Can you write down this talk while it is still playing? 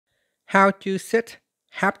How to set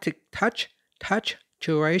haptic touch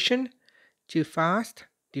duration to fast,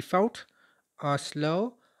 default, or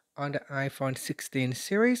slow on the iPhone 16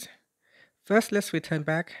 series. First, let's return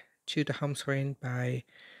back to the home screen by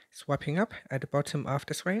swiping up at the bottom of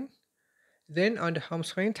the screen. Then on the home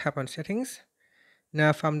screen, tap on Settings.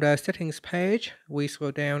 Now from the Settings page, we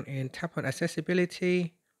scroll down and tap on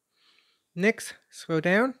Accessibility. Next, scroll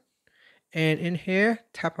down, and in here,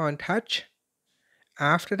 tap on Touch.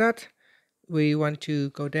 After that, we want to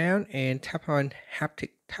go down and tap on Haptic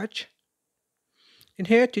Touch. In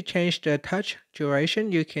here, to change the touch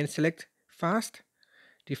duration, you can select fast,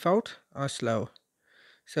 default, or slow.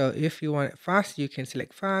 So if you want it fast, you can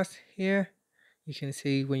select fast here. You can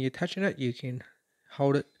see when you're touching it, you can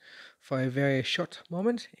hold it for a very short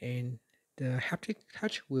moment and the haptic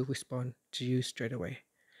touch will respond to you straight away.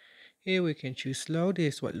 Here we can choose slow.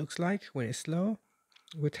 This is what it looks like when it's slow.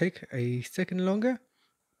 It will take a second longer,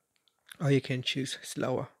 or you can choose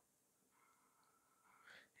slower.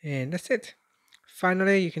 And that's it.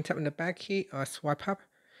 Finally, you can tap on the back key or swipe up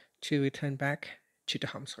to return back to the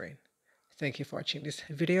home screen. Thank you for watching this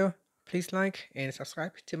video. Please like and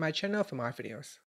subscribe to my channel for more videos.